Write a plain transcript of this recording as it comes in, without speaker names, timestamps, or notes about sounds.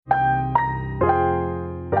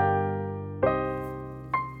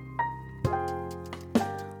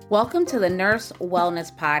Welcome to the Nurse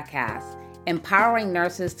Wellness Podcast, empowering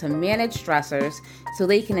nurses to manage stressors so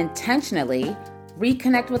they can intentionally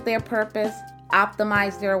reconnect with their purpose,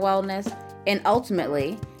 optimize their wellness, and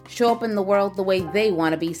ultimately show up in the world the way they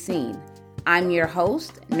want to be seen. I'm your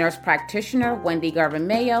host, nurse practitioner Wendy Garvin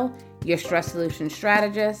Mayo, your stress solution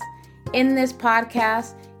strategist. In this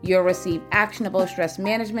podcast, you'll receive actionable stress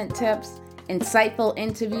management tips, insightful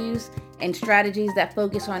interviews, and strategies that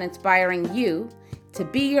focus on inspiring you to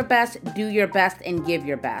be your best, do your best, and give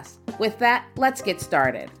your best. With that, let's get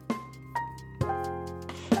started.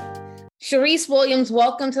 Cherise Williams,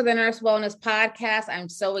 welcome to the Nurse Wellness Podcast. I'm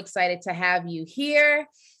so excited to have you here.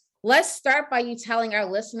 Let's start by you telling our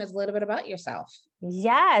listeners a little bit about yourself.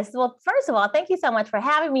 Yes. Well, first of all, thank you so much for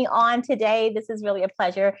having me on today. This is really a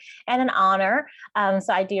pleasure and an honor.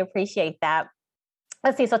 So I do appreciate that.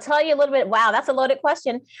 Let's see. So tell you a little bit. Wow, that's a loaded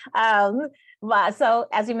question. So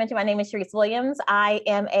as you mentioned, my name is Cherise Williams. I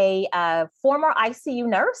am a former ICU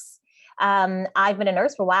nurse. I've been a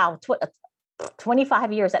nurse for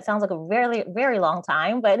 25 years. That sounds like a very, very long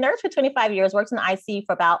time, but nurse for 25 years, worked in the ICU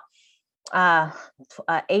for about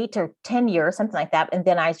 8 or 10 years, something like that. And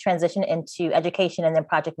then I transitioned into education and then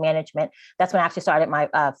project management. That's when I actually started my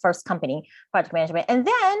first company, project management. And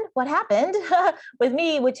then what happened with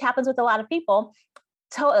me, which happens with a lot of people,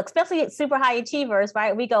 especially super high achievers,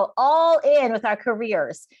 right? We go all in with our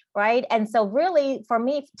careers, right? And so really for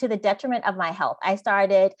me, to the detriment of my health, I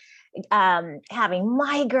started having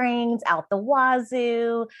migraines out the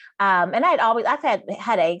wazoo. And I've had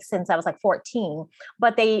headaches since I was like 14,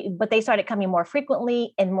 but they started coming more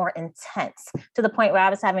frequently and more intense to the point where I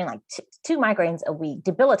was having like two migraines a week,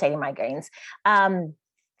 debilitating migraines.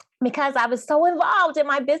 Because I was so involved in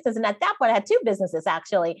my business. And at that point I had two businesses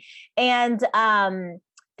actually. And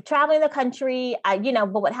traveling the country,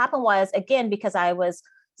 but what happened was, again, because I was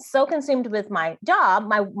so consumed with my job,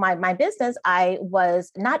 my business, I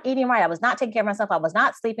was not eating right. I was not taking care of myself. I was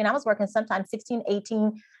not sleeping. I was working sometimes 16,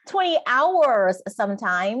 18, 20 hours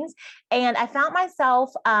sometimes. And I found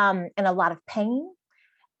myself in a lot of pain,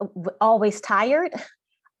 always tired,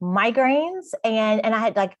 migraines, and I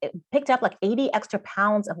had picked up 80 extra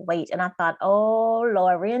pounds of weight. And I thought, oh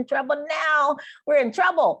Lord, we're in trouble now. We're in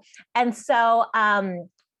trouble. And so,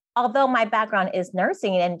 although my background is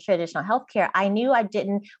nursing and traditional healthcare, I knew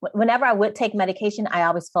whenever I would take medication, I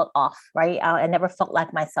always felt off, right? I never felt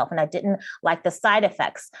like myself, and I didn't like the side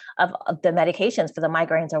effects of the medications for the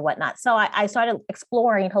migraines or whatnot. So I started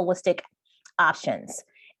exploring holistic options.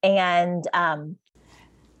 And,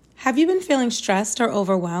 have you been feeling stressed or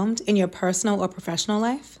overwhelmed in your personal or professional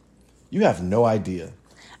life? You have no idea.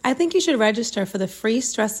 I think you should register for the free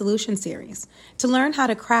Stress Solution Series to learn how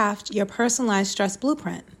to craft your personalized stress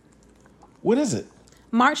blueprint. What is it?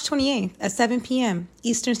 March 28th at 7 p.m.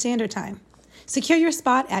 Eastern Standard Time. Secure your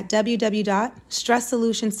spot at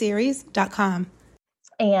www.stresssolutionseries.com.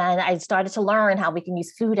 And I started to learn how we can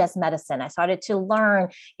use food as medicine. I started to learn,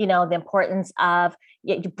 the importance of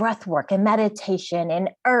breath work and meditation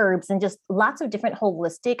and herbs and just lots of different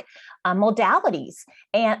holistic modalities.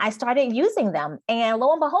 And I started using them. And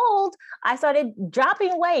lo and behold, I started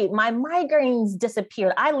dropping weight. My migraines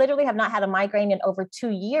disappeared. I literally have not had a migraine in over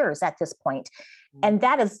 2 years at this point. And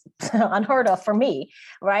that is unheard of for me,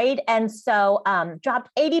 right? And so dropped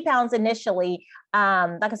 80 pounds initially.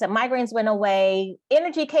 Like I said, migraines went away.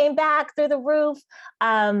 Energy came back through the roof.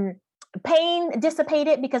 Pain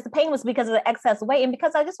dissipated because the pain was because of the excess weight and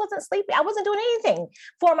because I just wasn't sleeping. I wasn't doing anything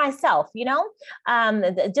for myself,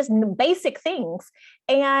 just basic things.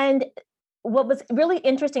 And what was really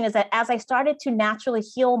interesting is that as I started to naturally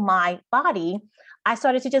heal my body, I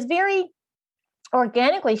started to just very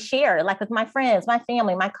organically share, like with my friends, my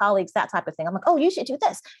family, my colleagues, that type of thing. I'm like, oh, you should do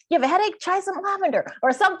this. You have a headache? Try some lavender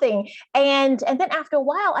or something. And then after a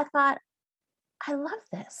while, I thought, I love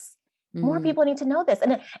this. More people need to know this.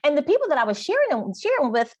 And the people that I was sharing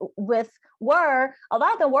with were, a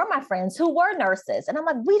lot of them were my friends who were nurses. And I'm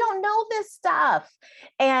like, we don't know this stuff.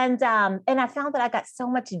 And I found that I got so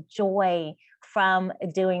much joy from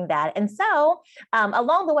doing that. And so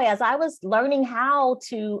along the way, as I was learning all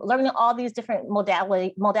these different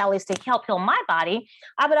modalities to help heal my body,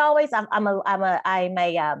 I would always,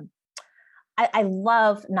 I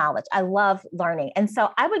love knowledge. I love learning. And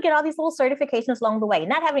so I would get all these little certifications along the way,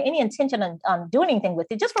 not having any intention on doing anything with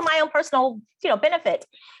it, just for my own personal, benefit.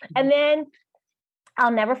 And then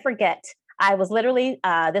I'll never forget, I was literally,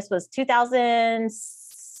 this was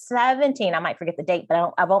 2017. I might forget the date,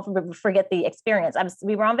 but I won't forget the experience.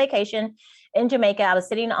 We were on vacation in Jamaica. I was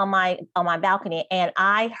sitting on my balcony and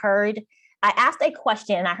I asked a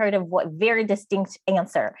question and I heard a very distinct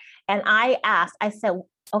answer. And I said,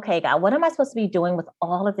 okay, God, what am I supposed to be doing with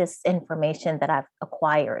all of this information that I've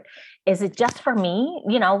acquired? Is it just for me,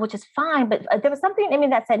 which is fine. But there was something in me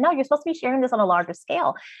that said, no, you're supposed to be sharing this on a larger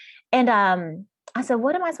scale. And I said,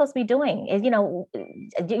 what am I supposed to be doing? I'm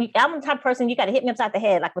the type of person, you got to hit me upside the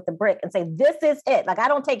head, like with the brick, and say, this is it. Like, I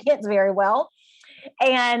don't take hints very well.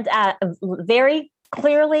 And very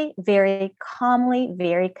clearly, very calmly,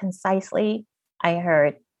 very concisely, I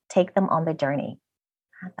heard, take them on the journey.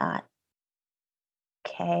 I thought,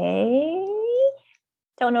 okay,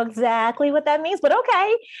 don't know exactly what that means, but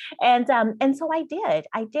okay. And so I did.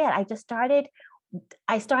 I just started.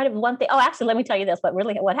 I started one thing. Oh, actually, let me tell you this. But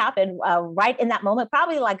really, what happened right in that moment?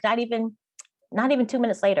 Probably like not even 2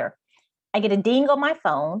 minutes later, I get a ding on my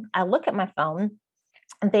phone. I look at my phone.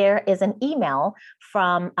 There is an email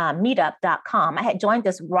from meetup.com. I had joined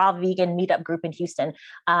this raw vegan meetup group in Houston,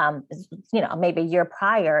 maybe a year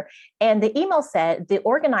prior. And the email said the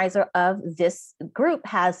organizer of this group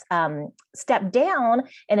has stepped down.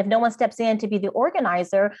 And if no one steps in to be the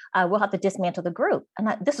organizer, we'll have to dismantle the group.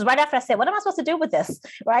 And this is right after I said, what am I supposed to do with this,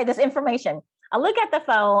 right? This information. I look at the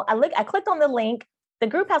phone. I clicked on the link. The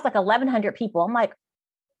group has like 1,100 people. I'm like,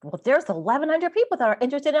 well, there's 1,100 people that are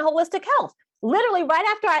interested in holistic health. Literally right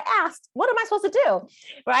after I asked, what am I supposed to do?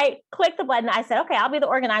 Right? Click the button. I said, okay, I'll be the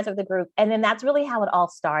organizer of the group. And then that's really how it all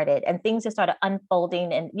started. And things just started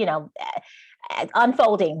unfolding and,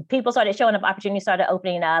 unfolding. People started showing up, opportunities started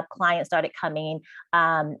opening up, clients started coming.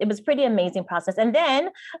 It was a pretty amazing process. And then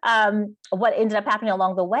what ended up happening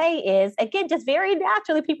along the way is, again, just very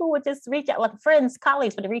naturally, people would just reach out, like friends,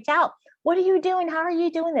 colleagues would reach out. What are you doing? How are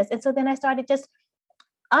you doing this? And so then I started just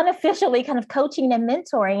unofficially kind of coaching and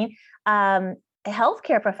mentoring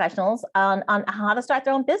healthcare professionals on how to start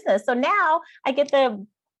their own business. So now I get the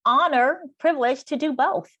privilege to do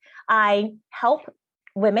both. I help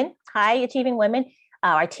women, high achieving women,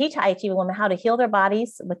 I teach high achieving women how to heal their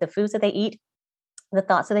bodies with the foods that they eat, the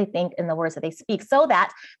thoughts that they think, and the words that they speak, so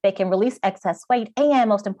that they can release excess weight and,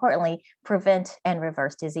 most importantly, prevent and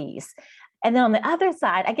reverse disease. And then on the other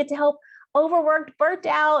side, I get to help overworked, burnt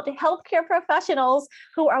out healthcare professionals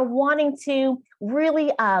who are wanting to really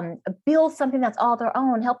build something that's all their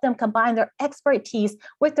own, help them combine their expertise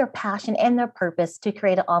with their passion and their purpose to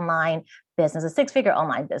create an online business, a 6-figure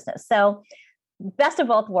online business. So best of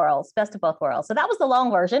both worlds. So that was the long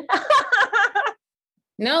version.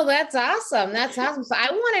 No, that's awesome. That's awesome. So I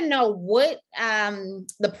want to know what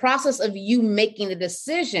the process of you making the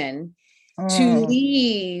decision to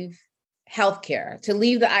leave healthcare, to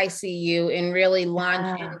leave the ICU and really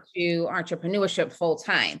launch into entrepreneurship full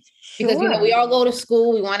time. Because, we all go to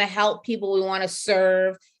school, we want to help people, we want to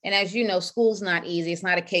serve. And as you know, school's not easy. It's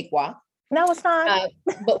not a cakewalk. No, it's not.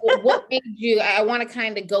 But what made you, I want to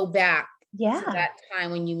kind of go back to that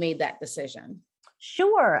time when you made that decision.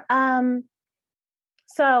 Sure.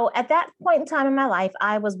 So at that point in time in my life,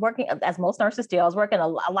 I was working, as most nurses do, I was working a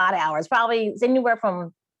lot of hours, probably anywhere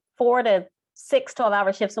from 4 to 6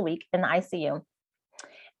 12-hour shifts a week in the ICU.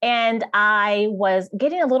 And I was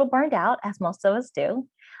getting a little burned out, as most of us do.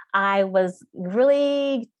 I was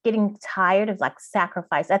really getting tired of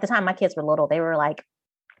sacrifice. At the time, my kids were little. They were I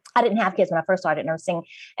didn't have kids when I first started nursing.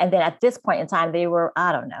 And then at this point in time, they were,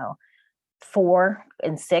 4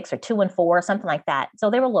 and 6 or 2 and 4, something like that. So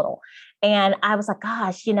they were little. And I was like,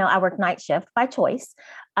 gosh, I work night shift by choice.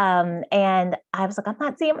 And I was like, I'm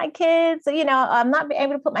not seeing my kids. I'm not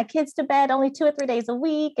able to put my kids to bed only 2 or 3 days a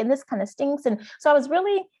week. And this kind of stinks. And so I was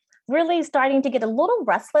really, really starting to get a little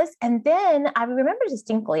restless. And then I remember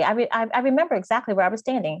distinctly, I remember exactly where I was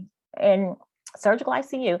standing in surgical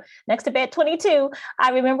ICU next to bed 22. I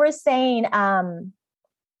remember saying,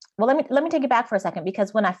 well, let me take it back for a second,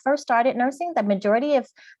 because when I first started nursing, the majority of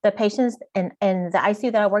the patients in the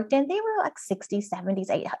ICU that I worked in, they were 60s,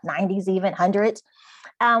 70s, 90s, even 100s,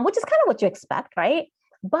 which is kind of what you expect, right?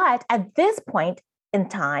 But at this point in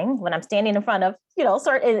time, when I'm standing in front of,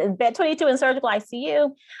 in bed 22 in surgical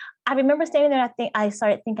ICU, I remember standing there, I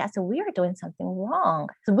started thinking, I said, we are doing something wrong.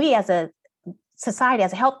 So we as a society,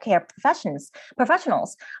 as a healthcare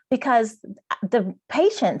professionals, because the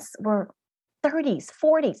patients were 30s,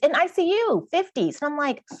 40s, in ICU, 50s. And I'm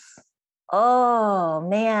like, oh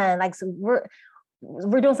man, so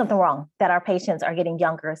we're doing something wrong, that our patients are getting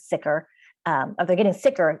younger, sicker, or they're getting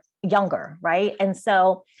sicker younger, right? And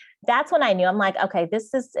so that's when I knew, I'm like, okay,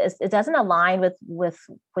 it doesn't align with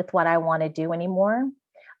what I want to do anymore.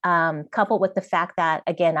 Coupled with the fact that,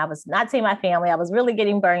 again, I was not seeing my family, I was really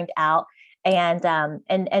getting burned out.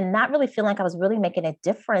 and not really feeling like I was really making a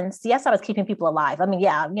difference. Yes, I was keeping people alive. I mean,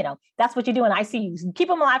 yeah, that's what you do in ICU. You keep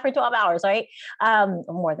them alive for 12 hours, right?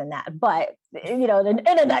 More than that, but in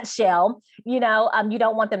a nutshell, you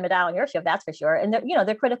don't want them to die on your shift, that's for sure. And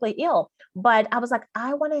they're critically ill. But I was like,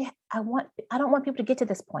 I don't want people to get to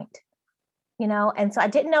this point. And so I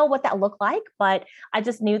didn't know what that looked like, but I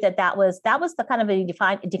just knew that was the kind of a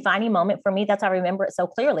defining moment for me. That's how I remember it so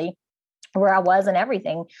clearly, where I was and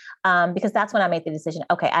everything, because that's when I made the decision.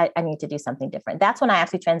 Okay, I need to do something different. That's when I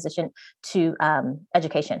actually transitioned to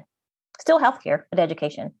education, still healthcare, but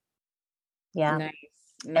education. Yeah, nice.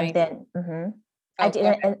 And then I did,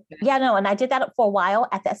 and I did that for a while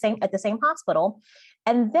at the same hospital,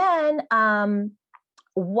 and then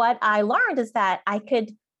what I learned is that I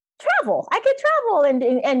could travel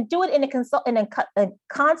and do it in a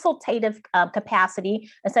consultative capacity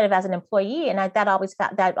instead of as an employee. And that always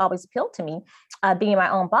appealed to me, being my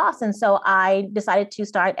own boss. And so I decided to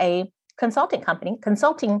start a consulting company.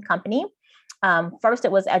 First,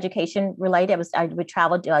 it was education related. I would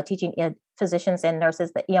travel teaching physicians and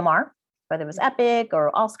nurses the EMR, whether it was Epic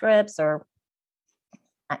or Allscripts or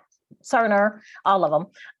Cerner, all of them.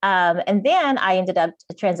 And then I ended up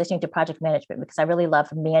transitioning to project management because I really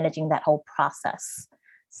love managing that whole process.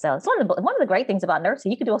 So it's one of the great things about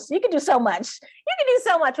nursing. You can do so much. You can do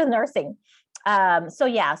so much with nursing. So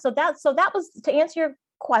that was, to answer your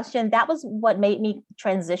question, that was what made me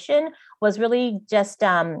transition, was really just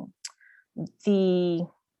the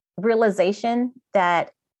realization that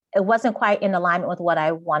it wasn't quite in alignment with what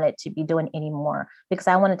I wanted to be doing anymore, because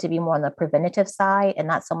I wanted to be more on the preventative side and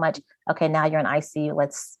not so much, okay, now you're in ICU,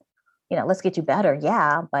 let's get you better.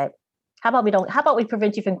 Yeah. But how about we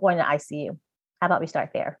prevent you from going to ICU? How about we start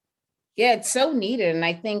there? Yeah, it's so needed. And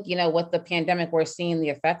I think, with the pandemic, we're seeing the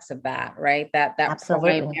effects of that, right? That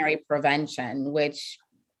Absolutely. Primary prevention, which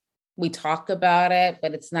we talk about it,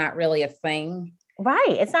 but it's not really a thing.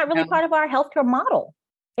 Right. It's not really part of our healthcare model.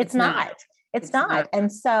 It's not. It's not.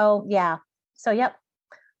 And so, yeah. So, yep.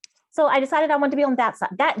 So I decided I wanted to be on that side,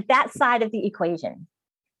 that side of the equation.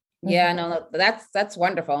 Yeah, no, that's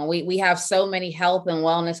wonderful. And we have so many health and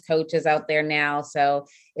wellness coaches out there now. So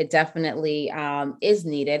it definitely is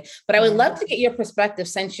needed. But I would love to get your perspective,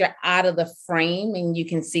 since you're out of the frame and you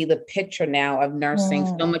can see the picture now of nursing.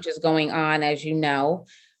 So much is going on, as you know.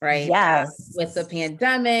 Right. Yes. With the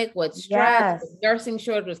pandemic, with stress, with nursing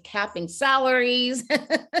shortage, with capping salaries.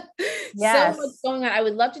 Yes. So much going on. I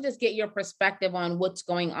would love to just get your perspective on what's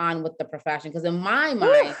going on with the profession. Because in my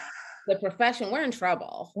mind, the profession, we're in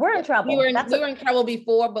trouble. We're in trouble. We were in trouble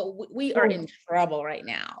before, but we are in trouble right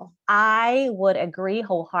now. I would agree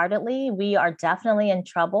wholeheartedly. We are definitely in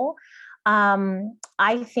trouble.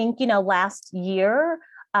 I think, last year,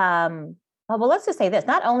 well, let's just say this,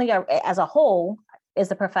 not only as a whole, is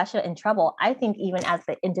the profession in trouble, I think even as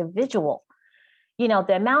the individual,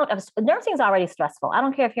 the amount of nursing is already stressful. I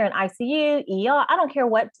don't care if you're in ICU, ER, I don't care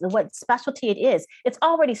what specialty it is. It's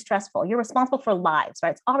already stressful. You're responsible for lives,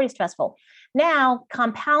 right? It's already stressful. Now,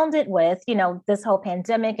 compounded with, this whole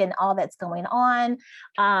pandemic and all that's going on.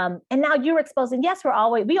 And now you're exposing, yes,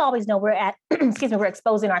 we always know we're at, we're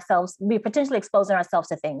exposing ourselves, we're potentially exposing ourselves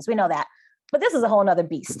to things. We know that, but this is a whole nother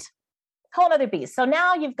beast. So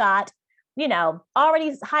now you've got,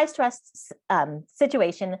 already high stress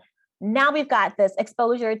situation. Now we've got this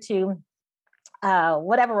exposure to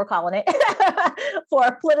whatever we're calling it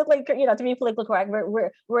for politically, to be politically correct.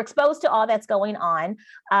 We're exposed to all that's going on.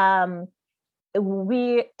 And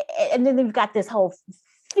then we've got this whole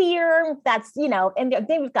fear that's, and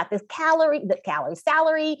then we've got this salary.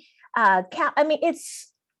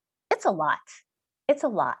 It's a lot. It's a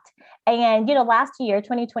lot. And, last year,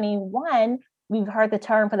 2021, we've heard the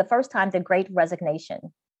term for the first time, the Great Resignation,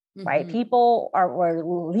 right? People were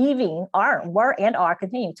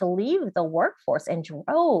continuing to leave the workforce in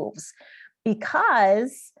droves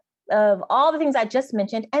because of all the things I just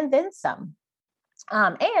mentioned, and then some.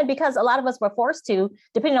 And because a lot of us were forced to,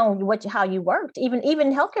 depending on how you worked, even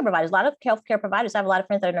healthcare providers, a lot of healthcare providers, I have a lot of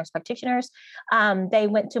friends that are nurse practitioners. They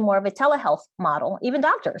went to more of a telehealth model, even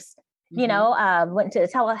doctors, went to a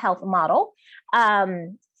telehealth model.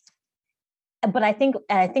 But I think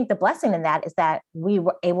the blessing in that is that we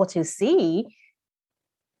were able to see,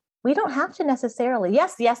 we don't have to necessarily,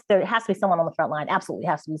 yes, there has to be someone on the front line. Absolutely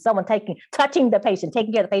has to be someone touching the patient,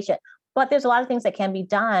 taking care of the patient. But there's a lot of things that can be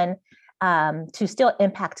done to still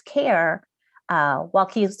impact care while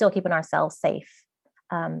still keeping ourselves safe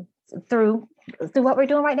through what we're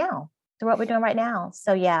doing right now.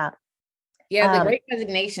 So, yeah. Yeah, the Great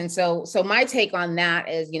Resignation. So my take on that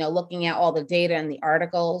is, looking at all the data and the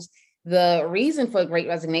articles, the reason for Great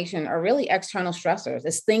Resignation are really external stressors.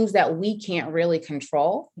 It's things that we can't really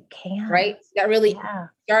control, You can. right? That really Yeah.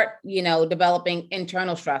 start, developing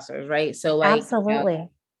internal stressors, right? So like, Absolutely.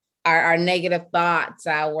 our negative thoughts,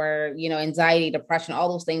 our, anxiety, depression, all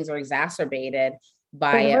those things are exacerbated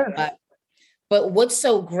by it. But what's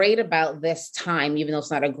so great about this time, even though it's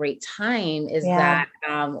not a great time, is that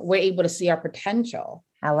we're able to see our potential.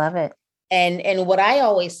 I love it. And what I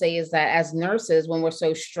always say is that as nurses, when we're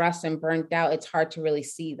so stressed and burnt out, it's hard to really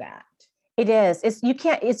see that. It is.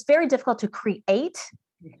 It's very difficult to create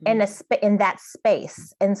in that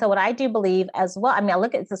space. And so what I do believe as well, I mean, I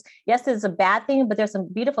look at this, yes, it's a bad thing, but there's some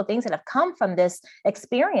beautiful things that have come from this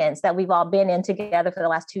experience that we've all been in together for the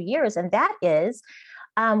last 2 years. And that is,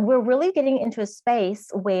 we're really getting into a space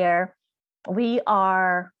where we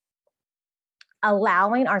are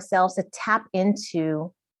allowing ourselves to tap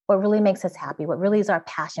into what really makes us happy, what really is our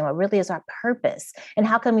passion, what really is our purpose, and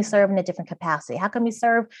how can we serve in a different capacity? How can we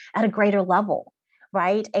serve at a greater level,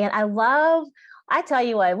 right? And I tell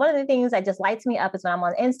you what, one of the things that just lights me up is when I'm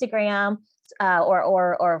on Instagram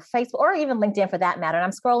or Facebook, or even LinkedIn for that matter, and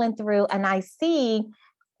I'm scrolling through and I see,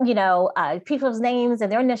 people's names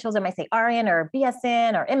and their initials, it might say RN or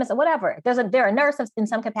BSN or MS or whatever. They're a nurse in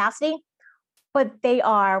some capacity, but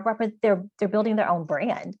they're building their own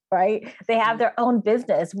brand, right? They have their own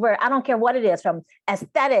business where I don't care what it is, from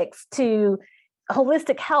aesthetics to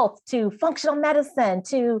holistic health to functional medicine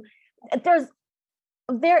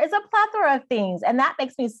there is a plethora of things. And that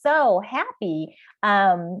makes me so happy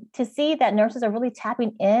to see that nurses are really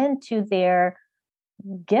tapping into their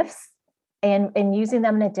gifts and using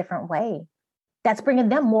them in a different way. That's bringing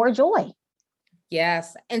them more joy.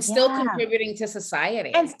 Yes. And still contributing to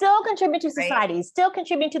society. And still contributing to society, right? Still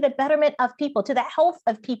contributing to the betterment of people, to the health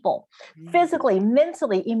of people, physically,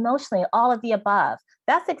 mentally, emotionally, all of the above.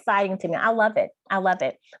 That's exciting to me. I love it. I love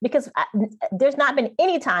it because there's not been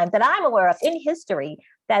any time that I'm aware of in history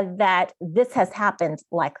that this has happened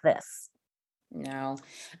like this. No,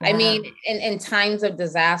 I mean, in times of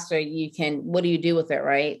disaster, what do you do with it,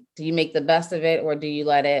 right? Do you make the best of it or do you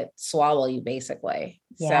let it swallow you, basically?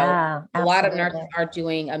 Yeah, so a lot of nurses are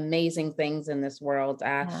doing amazing things in this world.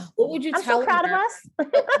 What would you tell so proud of us?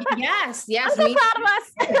 Yes. I'm so proud of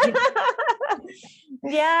us.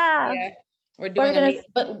 Yeah. We're doing amazing,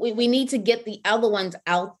 but we need to get the other ones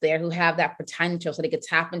out there who have that potential so they could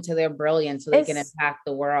tap into their brilliance so they can impact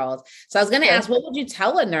the world. So I was going to ask, what would you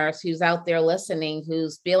tell a nurse who's out there listening,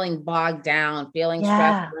 who's feeling bogged down, feeling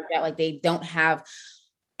stressed, like they don't have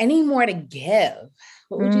any more to give?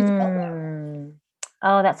 What would you tell them?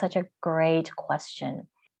 Oh, that's such a great question.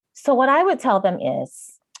 So what I would tell them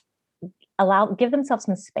is give themselves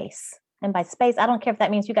some space. And by space, I don't care if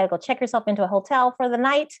that means you got to go check yourself into a hotel for the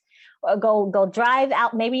night, or go drive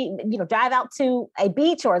out, maybe, drive out to a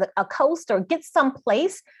beach or a coast, or get some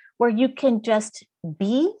place where you can just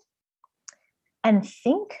be and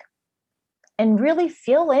think and really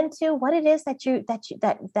feel into what it is that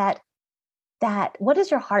what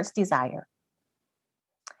is your heart's desire.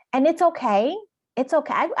 And it's okay. It's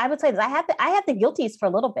okay. I would say that I had the guilties for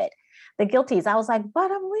a little bit. The guilties. I was like,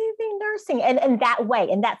 but I'm leaving nursing. And that way,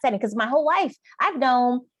 in that setting, because my whole life, I've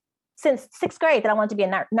known since 6th grade that I wanted to be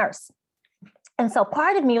a nurse. And so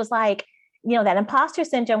part of me was like, that imposter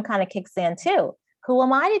syndrome kind of kicks in too. Who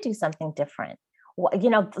am I to do something different?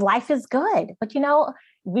 Life is good. But,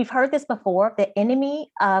 we've heard this before. The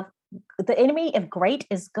enemy of great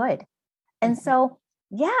is good. And so,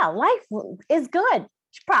 life is good.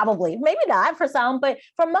 Probably, maybe not for some, but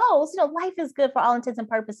for most, life is good for all intents and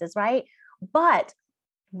purposes, right? But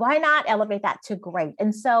why not elevate that to great?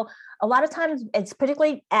 And so a lot of times, it's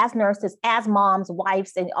particularly as nurses, as moms,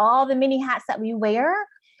 wives, and all the many hats that we wear,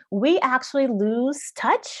 we actually lose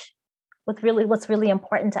touch with what's really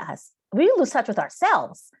important to us. We lose touch with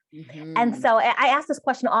ourselves. Mm-hmm. And so I ask this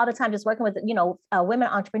question all the time, just working with, women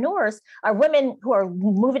entrepreneurs or women who are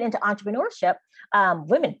moving into entrepreneurship,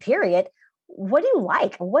 women, period. What do you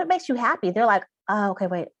like? What makes you happy? They're like, oh, okay,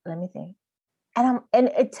 wait, let me think. And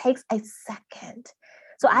it takes a second.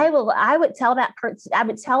 So I would tell that person, I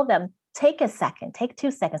would tell them, take a second, take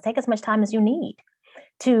 2 seconds, take as much time as you need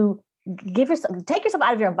to take yourself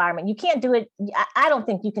out of your environment. You can't do it. I don't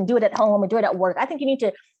think you can do it at home or do it at work. I think you need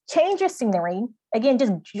to change your scenery. Again,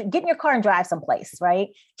 just get in your car and drive someplace, right?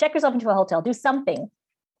 Check yourself into a hotel, do something.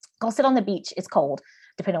 Go sit on the beach. It's cold,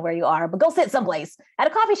 depending on where you are, but go sit someplace at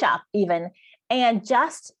a coffee shop even, and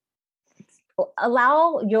just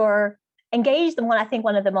engage them. I think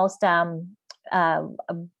one of the most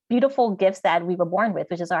beautiful gifts that we were born with,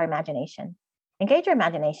 which is our imagination. Engage your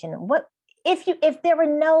imagination. What if there were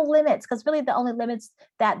no limits? Because really the only limits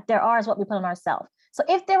that there are is what we put on ourselves. So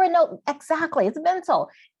if there were no, exactly, it's mental.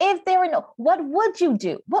 If there were no, what would you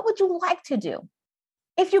do? What would you like to do?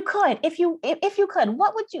 If you could, if you could,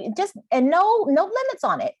 what would you just, and no limits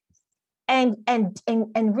on it. And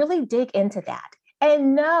really dig into that.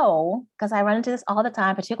 And know, because I run into this all the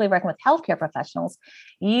time, particularly working with healthcare professionals,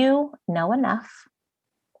 you know enough.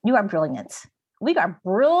 You are brilliant. We are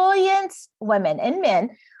brilliant women and men.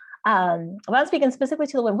 When I'm speaking specifically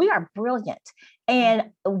to the women, we are brilliant.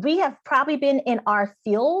 And we have probably been in our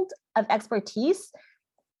field of expertise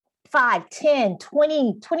 5, 10,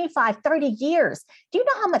 20, 25, 30 years. Do you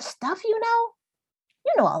know how much stuff you know?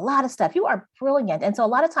 You know a lot of stuff. You are brilliant. And so a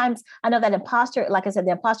lot of times I know that imposter, like I said,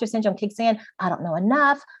 the imposter syndrome kicks in. I don't know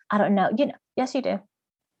enough. I don't know. You know, yes, you do.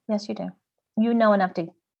 Yes, you do. You know enough to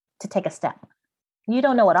take a step. You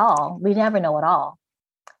don't know it all. We never know it all.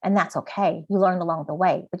 And that's okay. You learn along the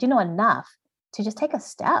way, but you know enough to just take a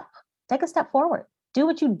step forward, do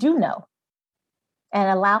what you do know, and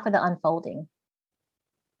allow for the unfolding.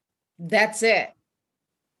 That's it.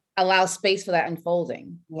 Allow space for that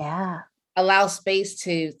unfolding. Yeah. Allow space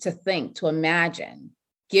to think, to imagine.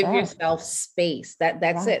 Give yourself space.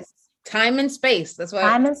 That's it. Time and space. That's what.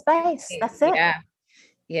 Time and space. That's it. Yeah.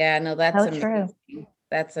 Yeah. No, that's so amazing. True.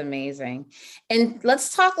 That's amazing. And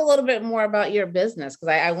let's talk a little bit more about your business, because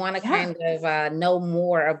I want to kind of know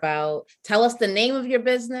more about. Tell us the name of your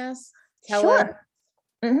business. Tell us.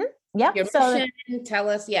 Mm-hmm. Yep. Your mission. Tell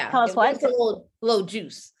us. Yeah. Tell us what. A little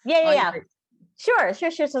juice. Yeah. Sure. So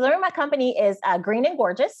the name of my company is Green and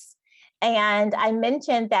Gorgeous. And I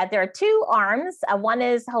mentioned that there are two arms. One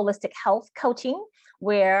is holistic health coaching,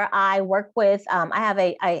 where I work with,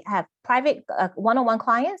 I have private one-on-one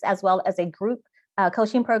clients as well as a group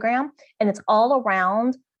coaching program. And it's all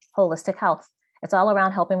around holistic health. It's all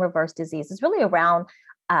around helping reverse disease. It's really around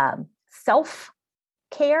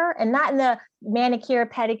self-care, and not in the manicure,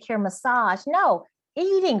 pedicure, massage. No,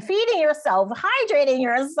 eating, feeding yourself, hydrating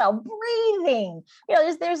yourself, breathing. You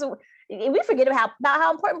know, we forget about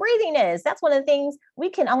how important breathing is. That's one of the things. We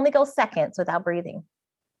can only go seconds without breathing,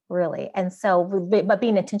 really. And so, but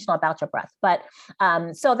being intentional about your breath. But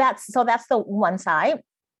so that's the one side.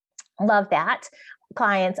 Love that.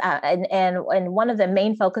 Clients and one of the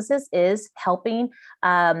main focuses is helping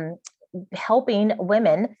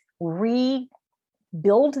women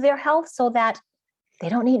rebuild their health so that they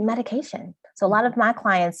don't need medication. So a lot of my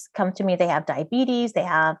clients come to me, they have diabetes, they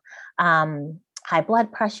have high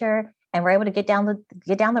blood pressure, and we're able to get down their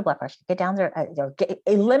blood pressure, get down their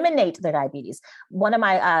eliminate their diabetes. One of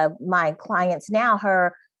my clients now,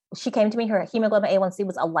 she came to me, her hemoglobin A1C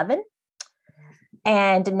was 11,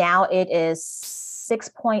 and now it is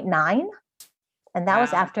 6.9, and that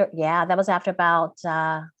was after about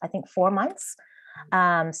I think 4 months.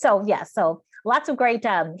 So lots of great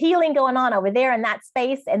healing going on over there in that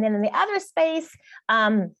space, and then in the other space,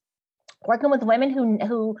 working with women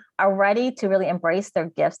who are ready to really embrace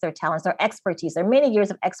their gifts, their talents, their expertise, their many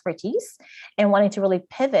years of expertise, and wanting to really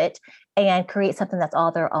pivot and create something that's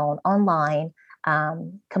all their own online,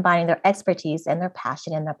 combining their expertise and their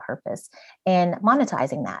passion and their purpose and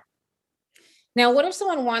monetizing that. Now, what if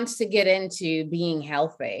someone wants to get into being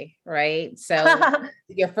healthy, right? So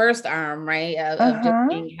your first arm, right, of just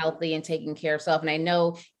being healthy and taking care of self. And I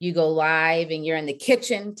know you go live and you're in the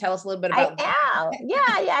kitchen. Tell us a little bit about that. Yeah,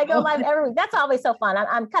 I go live every week. That's always so fun.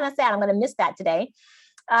 I'm kind of sad I'm going to miss that today.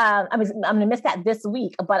 I'm going to miss that this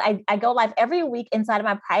week, but I go live every week inside of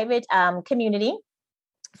my private community,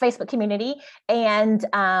 Facebook community. And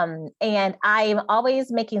I'm always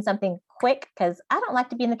making something quick because I don't like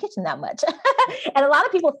to be in the kitchen that much. And a lot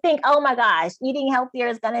of people think, oh my gosh, eating healthier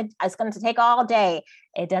is going to take all day.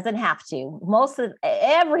 It doesn't have to. Most of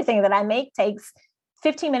everything that I make takes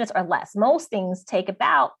 15 minutes or less. Most things take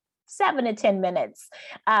about 7 to 10 minutes,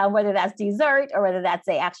 whether that's dessert or whether that's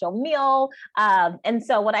an actual meal. And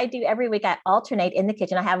so what I do every week, I alternate in the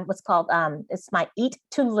kitchen. I have what's called, it's my Eat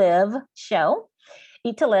to Live show.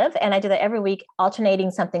 Eat to Live. And I do that every week, alternating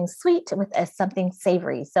something sweet with something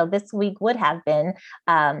savory. So this week would have been,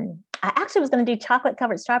 I actually was going to do chocolate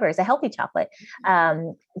covered strawberries, a healthy chocolate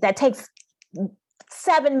that takes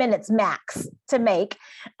 7 minutes max to make.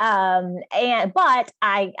 But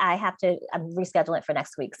I have to reschedule it for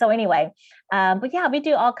next week. So anyway, but yeah, we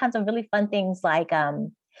do all kinds of really fun things like,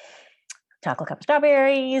 chocolate covered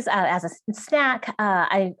strawberries as a snack.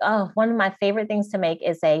 One of my favorite things to make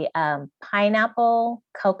is a pineapple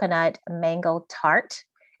coconut mango tart.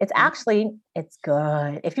 It's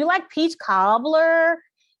good. If you like peach cobbler,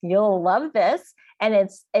 you'll love this. And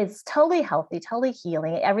it's totally healthy, totally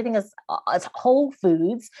healing. Everything is whole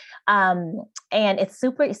foods. And it's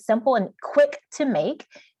super simple and quick to make.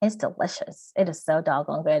 It's delicious. It is so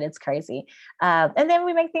doggone good. It's crazy. And then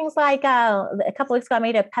we make things like a couple weeks ago, I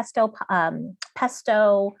made a pesto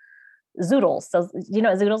zoodles. So you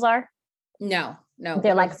know what zoodles are? No.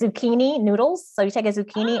 They're like zucchini noodles. So you take a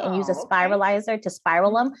zucchini and use a spiralizer to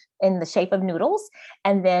spiral them in the shape of noodles,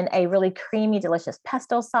 and then a really creamy, delicious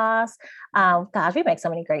pesto sauce. Gosh, we make so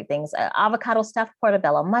many great things. Avocado stuffed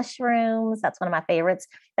portobello mushrooms. That's one of my favorites.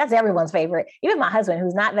 That's everyone's favorite. Even my husband,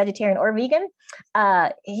 who's not vegetarian or vegan,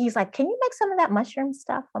 he's like, "Can you make some of that mushroom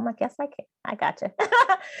stuff?" I'm like, "Yes, I can. I gotcha."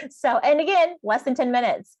 So, and again, less than 10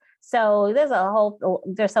 minutes. So there's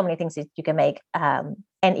so many things that you can make and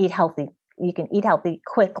eat healthy. You can eat healthy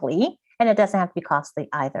quickly, and it doesn't have to be costly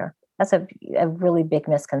either. That's a really big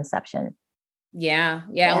misconception. Yeah.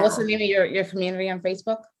 And what's the name of your community on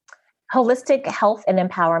Facebook? Holistic Health and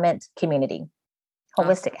Empowerment Community.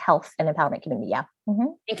 Holistic Health and Empowerment Community. Yeah. Mm-hmm.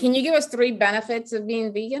 And can you give us 3 benefits of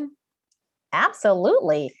being vegan?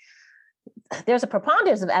 Absolutely. There's a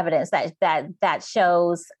preponderance of evidence that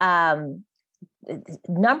shows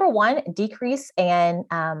number one, decrease in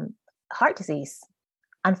heart disease.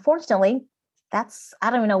 Unfortunately, I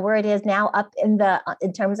don't even know where it is now up in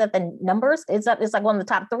terms of the numbers. It's like one of the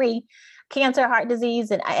top 3: cancer, heart disease,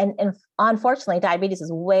 and unfortunately, diabetes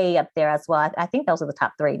is way up there as well. I think those are the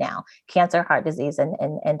top 3 now: cancer, heart disease,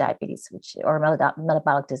 and diabetes, or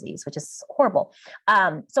metabolic disease, which is horrible.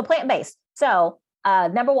 So plant-based. So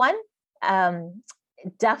number one,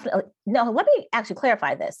 definitely. No, let me actually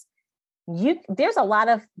clarify this. There's a lot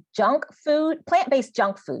of junk food, plant-based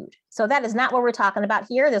junk food. So that is not what we're talking about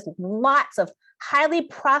here. There's lots of highly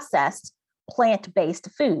processed plant-based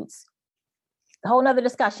foods. A whole nother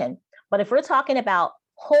discussion. But if we're talking about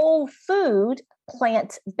whole food,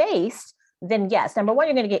 plant-based, then yes, number one,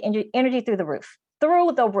 you're going to get energy through the roof. So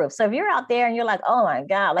if you're out there and you're like, oh my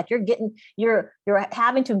God, like you're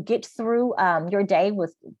having to get through your day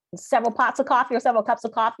with several pots of coffee or several cups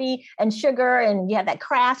of coffee and sugar, and you have that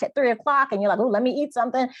crash at 3:00 and you're like, oh, let me eat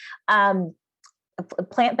something.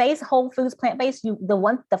 Plant-based, whole foods, plant-based,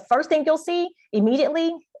 the first thing you'll see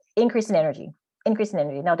immediately, increase in energy,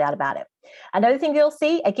 no doubt about it. Another thing you'll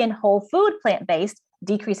see, again, whole food, plant-based,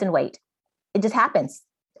 decrease in weight. It just happens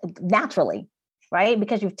naturally. Right?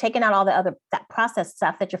 Because you've taken out all that processed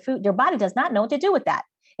stuff that your body does not know what to do with that.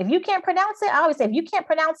 If you can't pronounce it, I always say, if you can't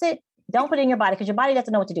pronounce it, don't put it in your body, because your body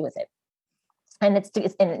doesn't know what to do with it. And it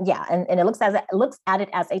looks at it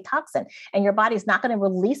as a toxin, and your body's not going to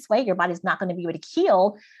release weight. Your body's not going to be able to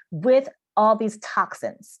heal with all these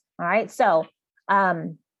toxins. All right. So,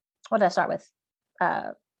 what did I start with?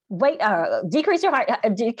 Decrease your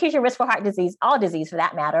risk for heart disease, all disease for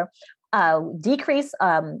that matter. Decrease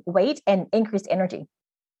weight and increased energy.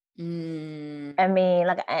 I mean,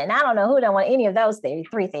 and I don't know who don't want any of those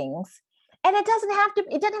 3 things. And it doesn't have to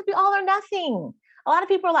be all or nothing. A lot of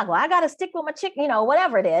people are like, well, I got to stick with my chicken,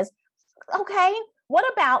 whatever it is. Okay. What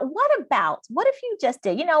if you just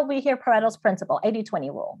did, we hear Pareto's principle, 80-20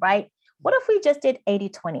 rule, right? What if we just did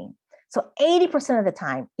 80-20? So 80% of the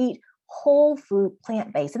time, eat whole food,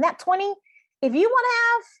 plant-based. And that 20, if you want to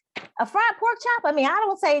have a fried pork chop, I mean, I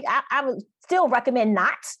don't say, I would still recommend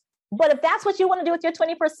not, but if that's what you want to do with your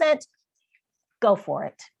 20%, go for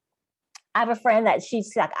it. I have a friend that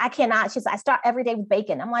she's like, I start every day with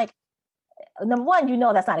bacon. I'm like, number one,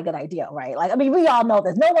 that's not a good idea, right? Like, I mean, we all know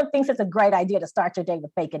this. No one thinks it's a great idea to start your day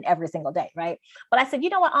with bacon every single day, right? But I said, you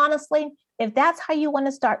know what, honestly, if that's how you want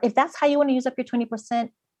to start, if that's how you want to use up your 20%,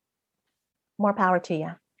 more power to you.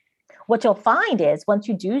 What you'll find is once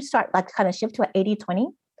you do start like kind of shift to an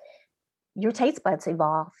 80-20, your taste buds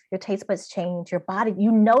evolve, your taste buds change, your body,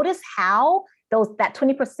 you notice how that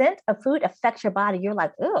 20% of food affects your body. You're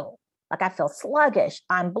like, oh, like I feel sluggish,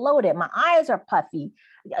 I'm bloated, my eyes are puffy,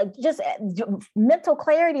 just mental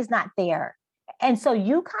clarity is not there. And so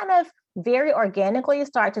you kind of very organically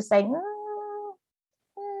start to say, maybe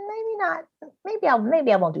not, maybe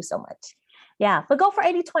I won't do so much. Yeah, but go for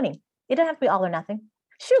 80-20. It doesn't have to be all or nothing.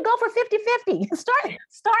 Shoot, go for 50-50.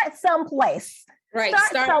 Start someplace. Right.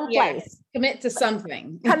 Start someplace. Yeah. Commit to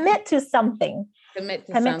something. Commit to something. Commit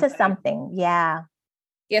to something. Yeah.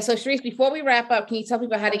 Yeah. So Sharice, before we wrap up, can you tell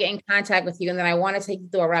people how to get in contact with you? And then I want to take you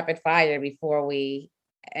through a rapid fire before we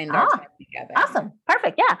end our time together. Awesome.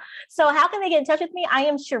 Perfect. Yeah. So how can they get in touch with me? I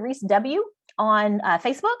am Sharice W. on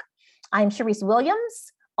Facebook. I'm Sharice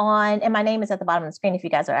Williams and my name is at the bottom of the screen if you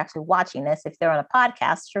guys are actually watching this. If they're on a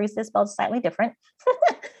podcast, Sharice is spelled slightly different.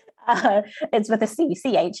 It's with a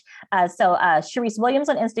CH. So Sharice Williams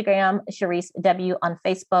on Instagram, Sharice W on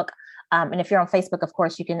Facebook. And if you're on Facebook, of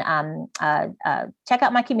course, you can check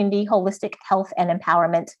out my community, Holistic Health and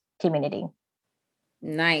Empowerment Community.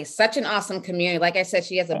 Nice. Such an awesome community. Like I said,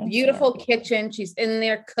 she has a beautiful kitchen. She's in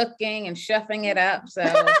there cooking and chefing it up. So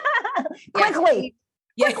quickly.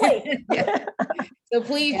 Yeah. So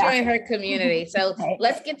please join her community. So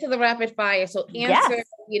let's get to the rapid fire. So answer,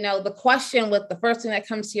 the question with the first thing that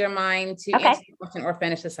comes to your mind to answer the question or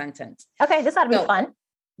finish the sentence. Okay, this ought to be fun.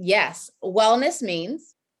 Yes. Wellness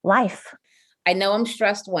means life. I know I'm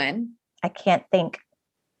stressed when I can't think.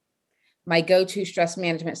 My go-to stress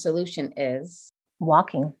management solution is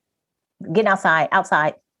walking, getting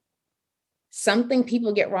outside. Something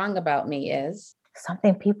people get wrong about me is.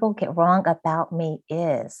 Something people get wrong about me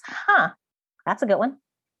is. That's a good one.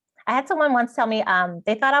 I had someone once tell me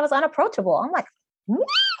they thought I was unapproachable. I'm like,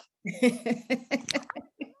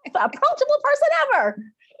 approachable person ever.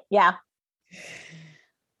 Yeah.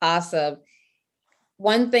 Awesome.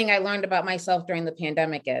 One thing I learned about myself during the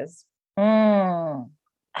pandemic is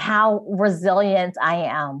how resilient I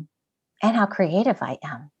am and how creative I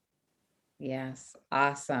am. Yes.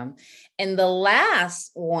 Awesome. And the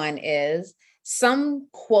last one is some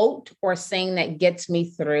quote or saying that gets me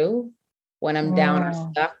through when I'm down or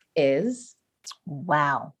stuck is.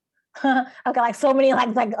 Wow. I've got like so many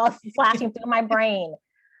flashing through my brain.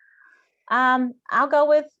 I'll go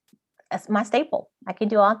with my staple. I can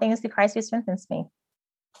do all things through Christ who strengthens me.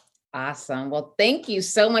 Awesome. Well, thank you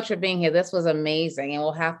so much for being here. This was amazing. And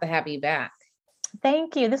we'll have to have you back.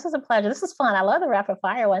 Thank you. This was a pleasure. This was fun. I love the rapid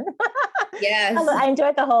fire one. Yes. I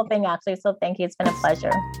enjoyed the whole thing actually. So thank you. It's been a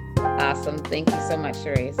pleasure. Awesome. Thank you so much,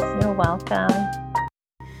 Cherise. You're welcome.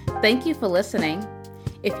 Thank you for listening.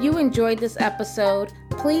 If you enjoyed this episode,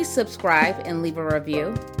 please subscribe and leave a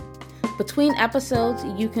review. Between episodes,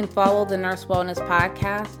 you can follow the Nurse Wellness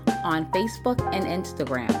Podcast on Facebook and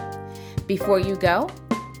Instagram. Before you go,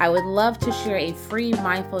 I would love to share a free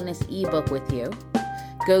mindfulness ebook with you.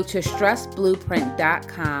 Go to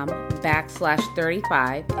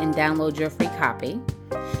stressblueprint.com/35 and download your free copy.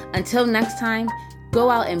 Until next time, go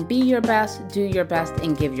out and be your best, do your best,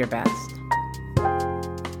 and give your best.